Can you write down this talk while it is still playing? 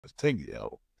thing,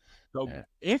 yo. So Yeah.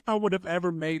 if I would have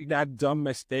ever made that dumb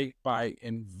mistake by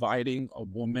inviting a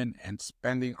woman and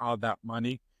spending all that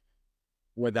money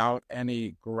without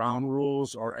any ground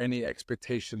rules or any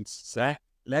expectations set,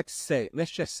 let's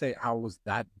just say I was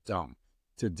that dumb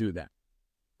to do that,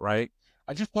 right?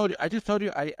 I just told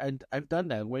you I've done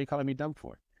that. What are you calling me dumb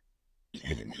for?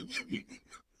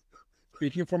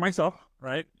 Speaking for myself,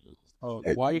 right? Oh,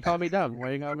 Why are you calling me dumb? Why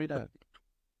are you calling me dumb?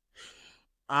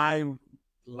 I,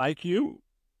 like you,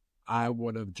 I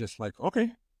would have just like,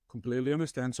 okay, completely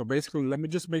understand. So basically, let me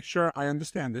just make sure I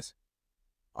understand this.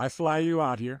 I fly you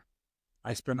out here.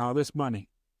 I spend all this money.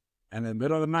 And in the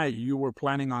middle of the night, you were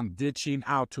planning on ditching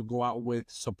out to go out with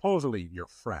supposedly your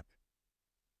friend.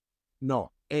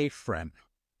 No, a friend,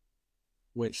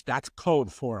 which that's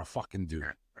code for a fucking dude.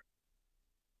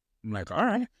 I'm like, all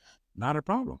right, not a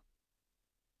problem.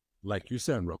 Like you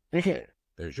said, bro,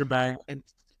 there's your bag. And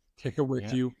Take it with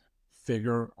yeah. you.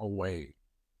 Figure a way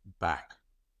back.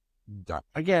 Done.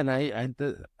 Again, I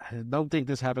don't think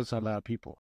this happens to a lot of people.